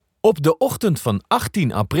Op de ochtend van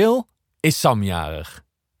 18 april is Sam jarig.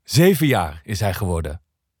 7 jaar is hij geworden.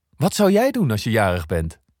 Wat zou jij doen als je jarig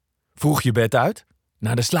bent? Vroeg je bed uit?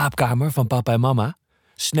 Naar de slaapkamer van papa en mama?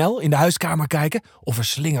 Snel in de huiskamer kijken of er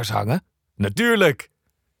slingers hangen? Natuurlijk!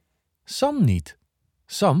 Sam niet.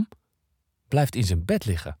 Sam blijft in zijn bed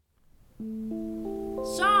liggen.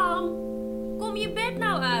 Sam, kom je bed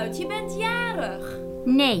nou uit. Je bent jarig.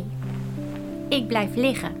 Nee, ik blijf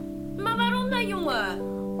liggen. Maar waarom dan, jongen?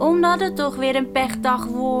 Omdat het toch weer een pechdag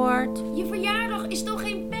wordt. Je verjaardag is toch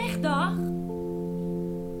geen pechdag?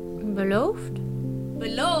 Beloofd?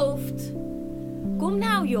 Beloofd. Kom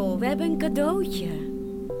nou, joh. We hebben een cadeautje.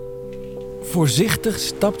 Voorzichtig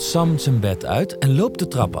stapt Sam zijn bed uit en loopt de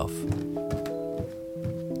trap af.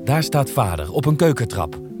 Daar staat vader op een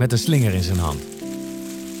keukentrap met een slinger in zijn hand.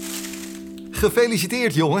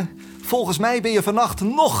 Gefeliciteerd, jongen. Volgens mij ben je vannacht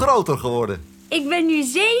nog groter geworden. Ik ben nu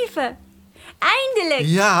 7. Eindelijk!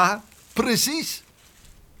 Ja, precies.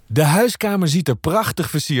 De huiskamer ziet er prachtig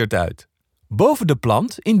versierd uit. Boven de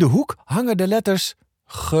plant, in de hoek, hangen de letters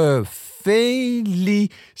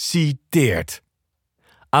gefeliciteerd.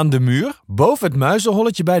 Aan de muur, boven het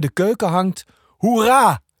muizenholletje bij de keuken, hangt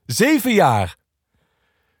hoera, 7 jaar.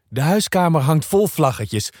 De huiskamer hangt vol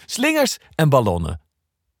vlaggetjes, slingers en ballonnen.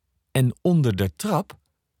 En onder de trap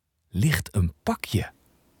ligt een pakje.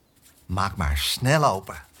 Maak maar snel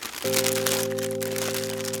open.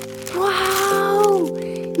 Wauw,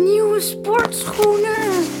 nieuwe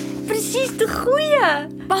sportschoenen. Precies de goeie.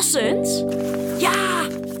 Passend? Ja,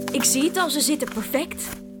 ik zie het al. Ze zitten perfect.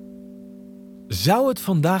 Zou het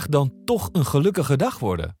vandaag dan toch een gelukkige dag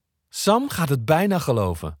worden? Sam gaat het bijna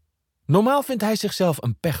geloven. Normaal vindt hij zichzelf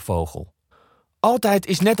een pechvogel. Altijd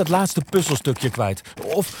is net het laatste puzzelstukje kwijt.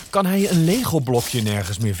 Of kan hij een Lego-blokje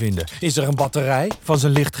nergens meer vinden? Is er een batterij van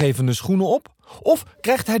zijn lichtgevende schoenen op? Of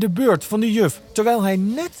krijgt hij de beurt van de juf, terwijl hij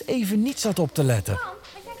net even niet zat op te letten? Sam,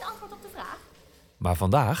 weet jij het antwoord op de vraag? Maar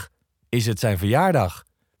vandaag is het zijn verjaardag.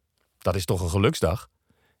 Dat is toch een geluksdag?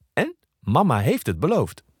 En mama heeft het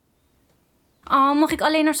beloofd. Oh, mag ik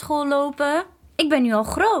alleen naar school lopen? Ik ben nu al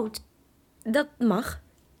groot. Dat mag.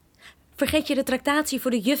 Vergeet je de tractatie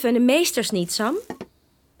voor de juffen en de meesters niet, Sam?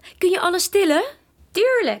 Kun je alles stillen?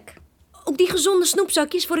 Tuurlijk. Ook die gezonde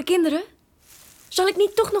snoepzakjes voor de kinderen? Zal ik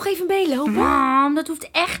niet toch nog even meelopen? Mam, dat hoeft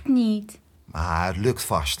echt niet. Maar het lukt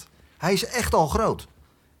vast. Hij is echt al groot.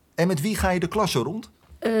 En met wie ga je de klasse rond?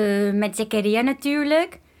 Met Zakaria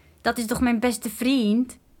natuurlijk. Dat is toch mijn beste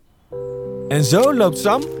vriend? En zo loopt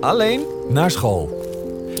Sam alleen naar school.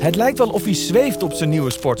 Het lijkt wel of hij zweeft op zijn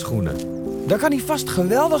nieuwe sportschoenen. Daar kan hij vast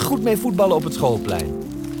geweldig goed mee voetballen op het schoolplein.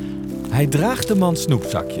 Hij draagt de mand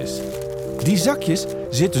snoepzakjes. Die zakjes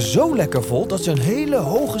zitten zo lekker vol dat ze een hele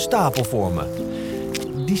hoge stapel vormen.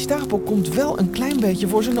 Die stapel komt wel een klein beetje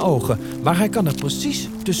voor zijn ogen, maar hij kan er precies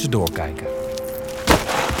tussendoor kijken.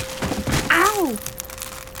 Auw.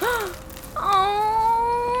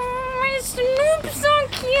 Oh, mijn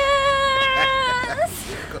snoepzakjes.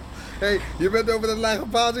 Hé, je bent over dat lage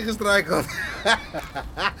paaltje gestruikeld.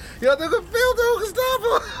 Je had ook een veel te hoge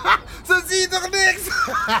stapel. Zo zie je toch niks?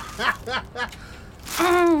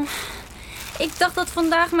 Ik dacht dat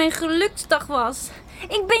vandaag mijn geluksdag was.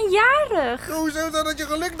 Ik ben jarig. Hoezo zou dat je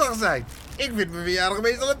gelukdag zijn? Ik vind mijn verjaardag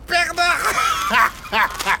meestal een pechdag.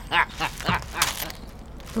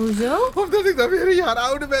 Hoezo? Omdat ik dan weer een jaar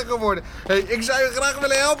ouder ben geworden. Hé, ik zou je graag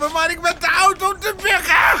willen helpen, maar ik ben te oud om te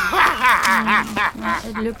pechen. Ja,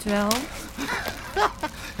 het lukt wel.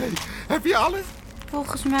 Hey, heb je alles?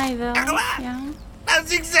 Volgens mij wel. Ja. Nou,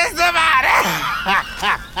 succes dan maar, hè.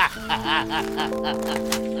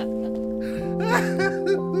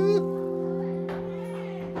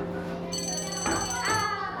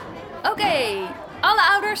 Oké, alle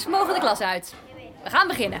ouders mogen de klas uit. We gaan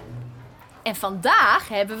beginnen. En vandaag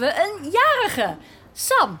hebben we een jarige.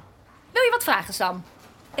 Sam, wil je wat vragen, Sam?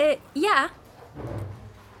 Ja.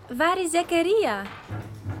 Waar is Zakaria?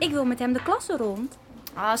 Ik wil met hem de klasse rond.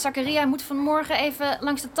 Zakaria moet vanmorgen even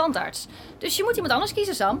langs de tandarts. Dus je moet iemand anders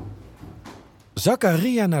kiezen, Sam.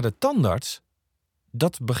 Zakaria naar de tandarts?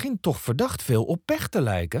 Dat begint toch verdacht veel op pech te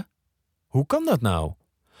lijken? Hoe kan dat nou?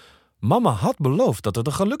 Mama had beloofd dat het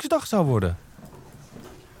een geluksdag zou worden.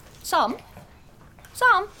 Sam,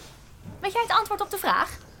 weet jij het antwoord op de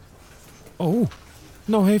vraag? Oh,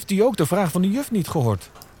 nou heeft hij ook de vraag van de juf niet gehoord.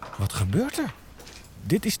 Wat gebeurt er?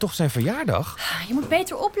 Dit is toch zijn verjaardag? Je moet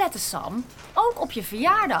beter opletten, Sam. Ook op je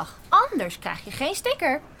verjaardag. Anders krijg je geen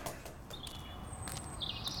sticker.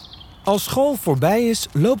 Als school voorbij is,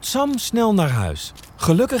 loopt Sam snel naar huis.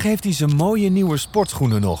 Gelukkig heeft hij zijn mooie nieuwe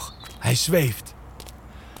sportschoenen nog. Hij zweeft.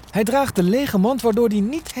 Hij draagt de lege mand waardoor hij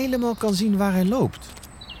niet helemaal kan zien waar hij loopt.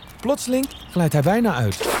 Plotseling glijdt hij bijna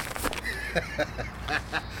uit.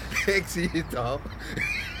 Ik zie het al.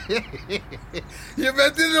 Je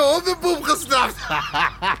bent in een hondenpoep gestapt.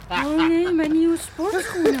 Oh nee, mijn nieuwe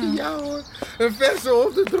sportschoenen. Ja hoor, een verse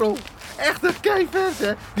hondendrol. Echt een keivers,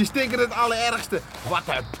 hè. Die stinken het allerergste. Wat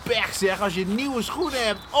een pech zeg, als je nieuwe schoenen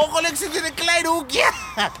hebt. Ongeluk zit je in een klein hoekje.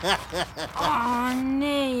 Oh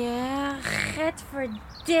nee, hè.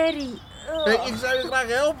 Getverderrie. Hey, ik zou je graag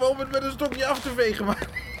helpen om het met een stokje af te vegen, maar...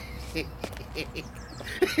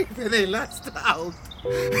 Ik ben helaas te oud.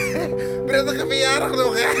 Prettige verjaardag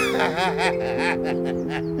nog, hè?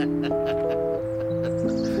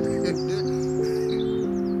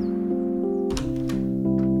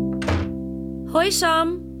 Hoi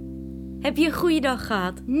Sam. Heb je een goede dag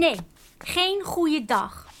gehad? Nee, geen goede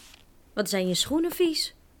dag. Wat zijn je schoenen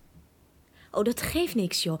vies? Oh, dat geeft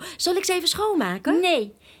niks, joh. Zal ik ze even schoonmaken?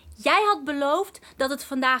 Nee, jij had beloofd dat het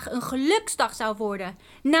vandaag een geluksdag zou worden.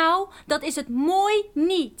 Nou, dat is het mooi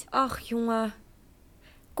niet. Ach, jongen.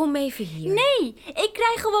 Kom even hier. Nee, ik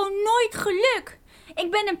krijg gewoon nooit geluk.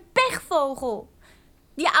 Ik ben een pechvogel.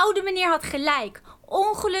 Die oude meneer had gelijk.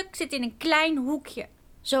 Ongeluk zit in een klein hoekje.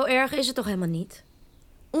 Zo erg is het toch helemaal niet?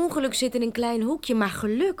 Ongeluk zit in een klein hoekje, maar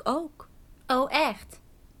geluk ook. Oh, echt?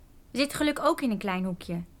 Zit geluk ook in een klein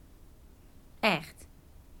hoekje? Echt?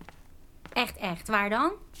 Echt. Waar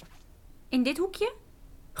dan? In dit hoekje?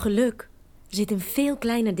 Geluk zit in veel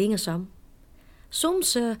kleine dingen, Sam.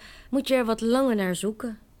 Soms moet je er wat langer naar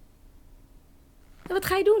zoeken. En wat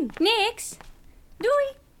ga je doen? Niks. Doei.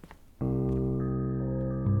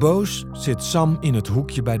 Boos zit Sam in het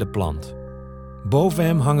hoekje bij de plant. Boven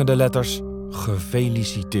hem hangen de letters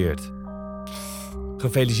gefeliciteerd.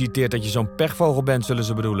 Gefeliciteerd dat je zo'n pechvogel bent, zullen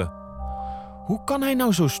ze bedoelen. Hoe kan hij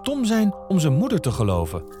nou zo stom zijn om zijn moeder te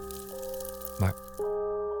geloven? Maar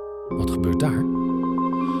wat gebeurt daar?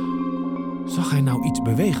 Zag hij nou iets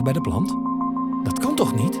bewegen bij de plant? Dat kan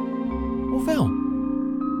toch niet? Of wel?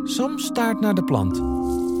 Sam staart naar de plant.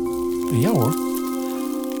 Ja hoor.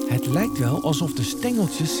 Het lijkt wel alsof de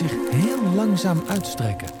stengeltjes zich heel langzaam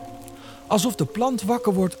uitstrekken. Alsof de plant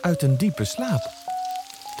wakker wordt uit een diepe slaap.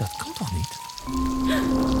 Dat kan toch niet?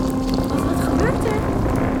 Wat gebeurt er?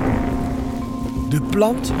 De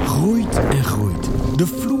plant groeit en groeit. De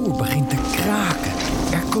vloer begint te kraken.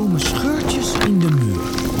 Er komen scheurtjes in de muur.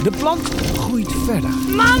 De plant groeit verder.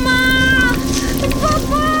 Mama!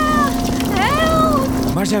 Papa!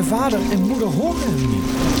 Help! Maar zijn vader en moeder horen hem niet.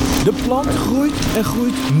 De plant groeit en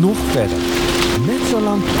groeit nog verder. Net zo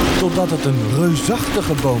lang totdat het een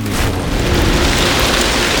reusachtige boom is geworden.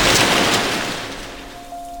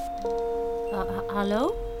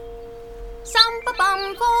 Hallo? Sampapam,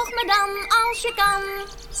 volg me dan als je kan.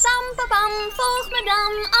 Sampapam, volg me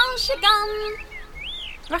dan als je kan.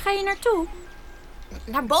 Waar ga je naartoe?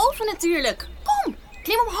 Naar boven natuurlijk. Kom,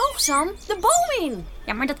 klim omhoog Sam, de boom in.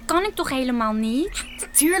 Ja, maar dat kan ik toch helemaal niet?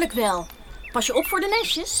 Tuurlijk wel. Pas je op voor de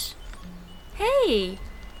nestjes. Hé,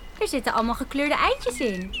 er zitten allemaal gekleurde eitjes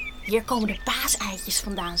in. Hier komen de paaseitjes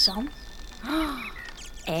vandaan, Sam.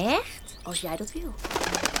 Echt? Als jij dat wil.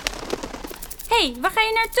 Hé, waar ga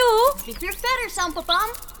je naartoe? Vlieg weer verder, Sampapam.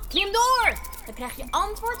 Klim door. Dan krijg je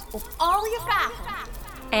antwoord op al je vragen.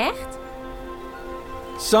 Echt?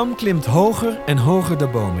 Sam klimt hoger en hoger de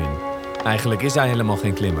boom in. Eigenlijk is hij helemaal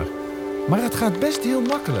geen klimmer. Maar het gaat best heel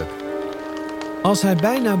makkelijk. Als hij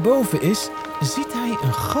bijna boven is, ziet hij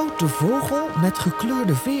een grote vogel met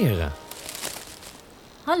gekleurde veren.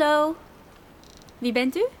 Hallo. Wie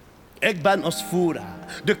bent u? Ik ben Osfura,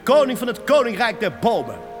 de koning van het koninkrijk der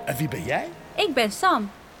bomen. En wie ben jij? Ik ben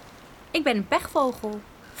Sam. Ik ben een pechvogel.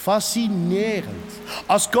 Fascinerend.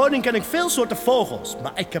 Als koning ken ik veel soorten vogels,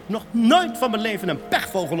 maar ik heb nog nooit van mijn leven een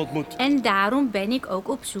pechvogel ontmoet. En daarom ben ik ook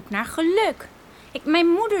op zoek naar geluk. Mijn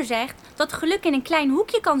moeder zegt dat geluk in een klein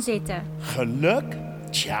hoekje kan zitten. Geluk?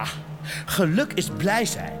 Tja, geluk is blij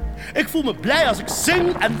zijn. Ik voel me blij als ik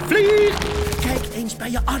zing en vlieg. Kijk eens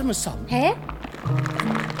bij je armen, Sam. Hè?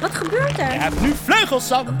 Wat gebeurt Je er? hebt nu vleugels,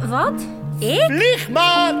 Sam. Wat? Ik? Vlieg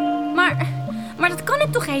maar! Maar dat kan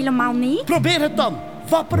ik toch helemaal niet? Probeer het dan.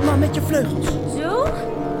 Wapper maar met je vleugels. Zo?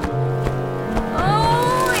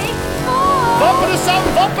 Oh, ik val. Wapperen,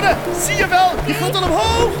 Sam, wapperen! Zie je wel, je gaat al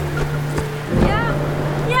omhoog.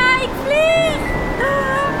 Ja, ik vlieg.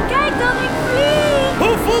 Kijk dan, ik vlieg.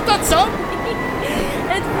 Hoe voelt dat, Sam?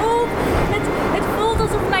 Het voelt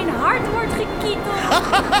alsof mijn hart wordt gekieteld.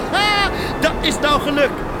 Dat is nou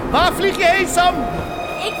geluk. Waar vlieg je heen, Sam?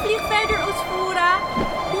 Ik vlieg verder, Osfura.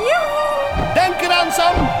 Joehoe! Denk eraan,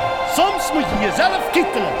 Sam. Soms moet je jezelf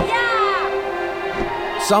kietelen. Ja!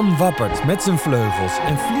 Sam wappert met zijn vleugels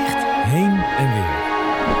en vliegt heen en weer.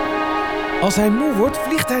 Als hij moe wordt,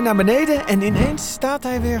 vliegt hij naar beneden en ineens staat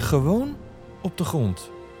hij weer gewoon op de grond.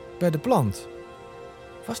 bij de plant.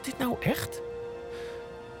 Was dit nou echt?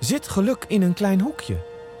 Zit geluk in een klein hoekje?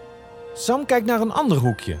 Sam kijkt naar een ander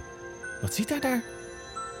hoekje. Wat ziet hij daar?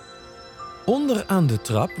 Onder aan de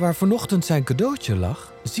trap, waar vanochtend zijn cadeautje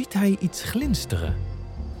lag, ziet hij iets glinsteren.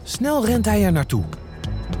 Snel rent hij er naartoe. Wat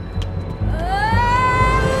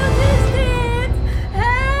is dit?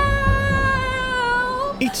 Help!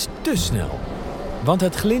 Iets te snel. Want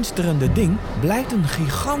het glinsterende ding blijkt een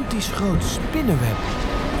gigantisch groot spinnenweb.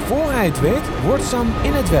 Voor hij het weet, wordt Sam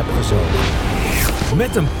in het web gezogen.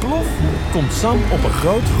 Met een plof komt Sam op een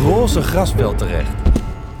groot roze grasveld terecht.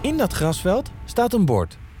 In dat grasveld staat een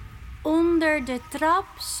bord. Onder de trap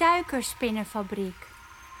suikerspinnenfabriek.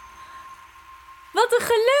 Wat een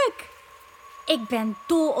geluk! Ik ben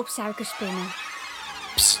dol op suikerspinnen.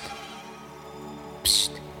 Psst.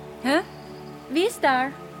 Psst. Huh? Wie is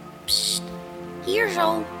daar? Psst. Hier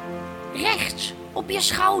zo. Rechts. Op je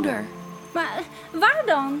schouder. Maar waar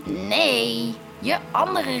dan? Nee. Je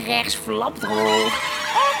andere rechts flaprol.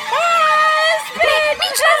 Spin!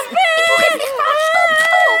 Niet zo! Ik doe geen lichtpaal. Stop.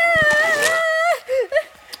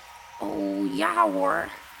 Oh, ja hoor.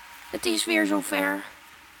 Het is weer zover.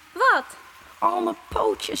 Wat? Al mijn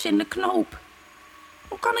pootjes in de knoop.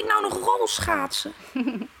 Hoe kan ik nou nog rolschaatsen?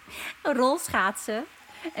 Rolschaatsen?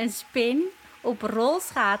 Een spin op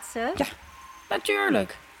rolschaatsen? Ja,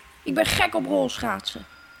 natuurlijk. Ik ben gek op rolschaatsen.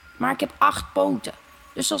 Maar ik heb 8 poten.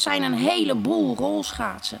 Dus dat zijn een heleboel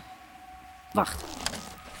rolschaatsen. Wacht.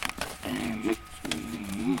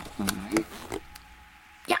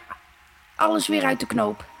 Ja, alles weer uit de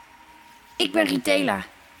knoop. Ik ben Ritela.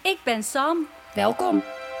 Ik ben Sam. Welkom.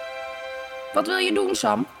 Wat wil je doen,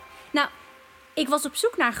 Sam? Nou, ik was op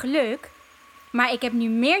zoek naar geluk, maar ik heb nu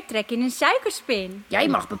meer trek in een suikerspin. Jij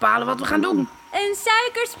mag bepalen wat we gaan doen. Een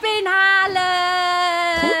suikerspin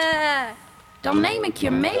halen! Goed. Dan neem ik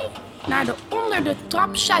je mee naar de onder de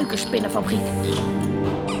trap suikerspinnenfabriek.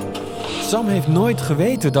 Sam heeft nooit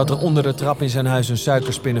geweten dat er onder de trap in zijn huis een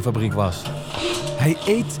suikerspinnenfabriek was. Hij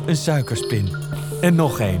eet een suikerspin. En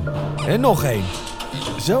nog één. En nog één.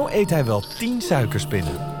 Zo eet hij wel 10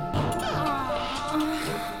 suikerspinnen.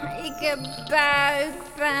 Ik heb buikpijn.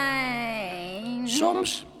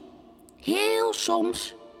 Soms, heel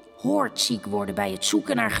soms, hoort ziek worden bij het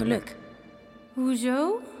zoeken naar geluk.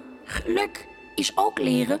 Hoezo? Geluk is ook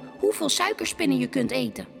leren hoeveel suikerspinnen je kunt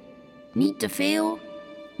eten. Niet te veel,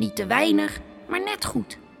 niet te weinig, maar net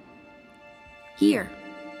goed. Hier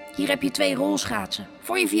heb je 2 rolschaatsen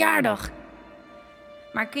voor je verjaardag.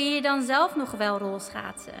 Maar kun je dan zelf nog wel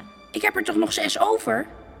rolschaatsen? Ik heb er toch nog 6 over?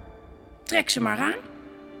 Trek ze maar aan.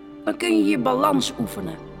 Dan kun je je balans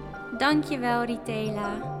oefenen. Dankjewel,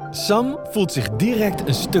 Ritela. Sam voelt zich direct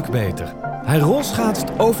een stuk beter. Hij rolschaatst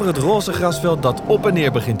over het roze grasveld dat op en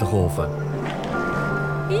neer begint te golven.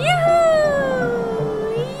 Joehoe!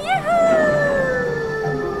 Joehoe!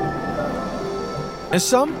 En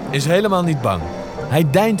Sam is helemaal niet bang. Hij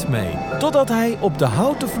deint mee, totdat hij op de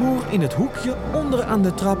houten vloer in het hoekje onder aan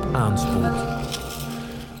de trap aanspoelt.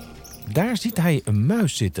 Daar ziet hij een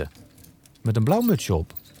muis zitten, met een blauw mutsje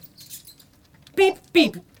op. Piep,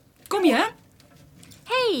 piep. Kom je?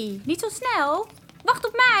 Hey, niet zo snel. Wacht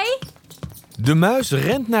op mij. De muis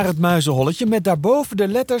rent naar het muizenholletje met daarboven de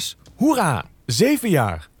letters Hoera, 7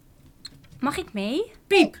 jaar. Mag ik mee?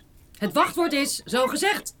 Piep. Het wachtwoord is zo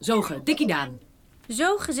gezegd, zo gedikkidaan.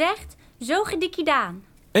 Zo gezegd, zo gedikkidaan.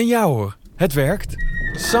 En ja hoor, het werkt.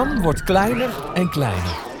 Sam wordt kleiner en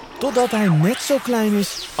kleiner, totdat hij net zo klein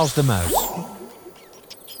is als de muis.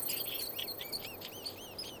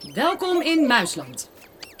 Welkom in Muisland.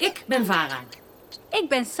 Ik ben Vara. Ik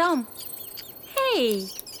ben Sam.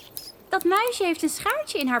 Hey, dat muisje heeft een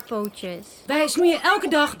schaartje in haar pootjes. Wij snoeien elke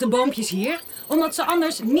dag de boompjes hier, omdat ze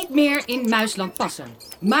anders niet meer in Muisland passen.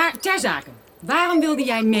 Maar ter zake, waarom wilde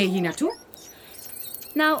jij mee hier naartoe?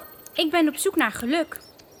 Nou, ik ben op zoek naar geluk.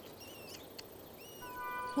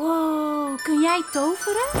 Wow, kun jij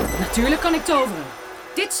toveren? Natuurlijk kan ik toveren.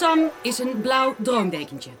 Dit, Sam, is een blauw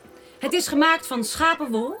droomdekentje. Het is gemaakt van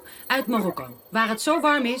schapenwol uit Marokko, waar het zo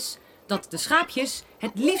warm is dat de schaapjes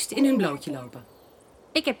het liefst in hun blootje lopen.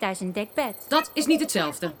 Ik heb thuis een dekbed. Dat is niet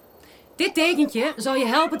hetzelfde. Dit dekentje zal je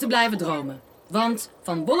helpen te blijven dromen. Want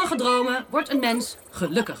van wollige dromen wordt een mens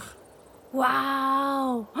gelukkig.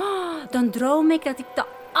 Wauw, dan droom ik dat ik de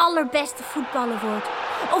allerbeste voetballer word.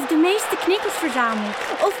 Of de meeste knikkers verzamel.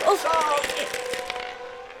 Of...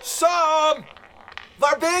 Sam!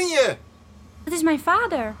 Waar ben je? Het is mijn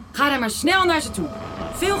vader. Ga daar maar snel naar ze toe.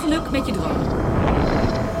 Veel geluk met je dromen.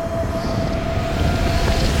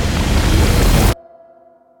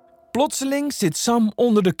 Plotseling zit Sam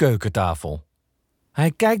onder de keukentafel.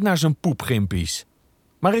 Hij kijkt naar zijn poepgimpies,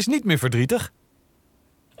 maar is niet meer verdrietig.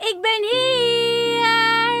 Ik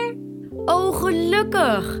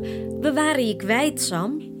gelukkig. We waren je kwijt,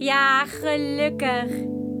 Sam. Ja, gelukkig.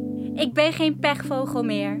 Ik ben geen pechvogel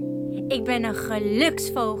meer. Ik ben een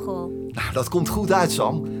geluksvogel. Nou, dat komt goed uit,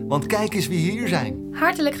 Sam. Want kijk eens wie hier zijn.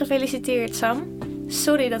 Hartelijk gefeliciteerd, Sam.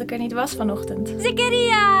 Sorry dat ik er niet was vanochtend.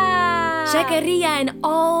 Zakaria! Zakaria en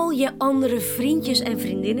al je andere vriendjes en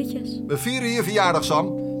vriendinnetjes. We vieren je verjaardag,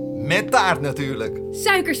 Sam. Met taart natuurlijk.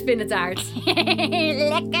 Suikerspinnentaart.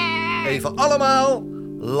 Lekker! Even allemaal.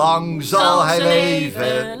 Lang zal hij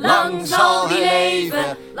leven, lang zal hij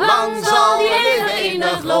leven, lang zal hij leven in de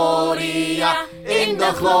gloria, in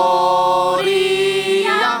de gloria,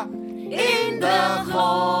 in de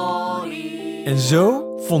gloria. En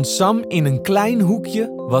zo vond Sam in een klein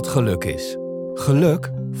hoekje wat geluk is.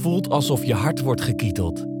 Geluk voelt alsof je hart wordt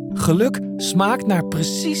gekieteld. Geluk smaakt naar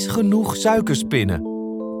precies genoeg suikerspinnen.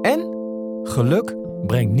 En geluk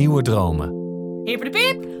brengt nieuwe dromen.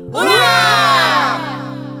 Hippiepiep!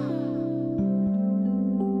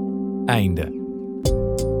 Einde.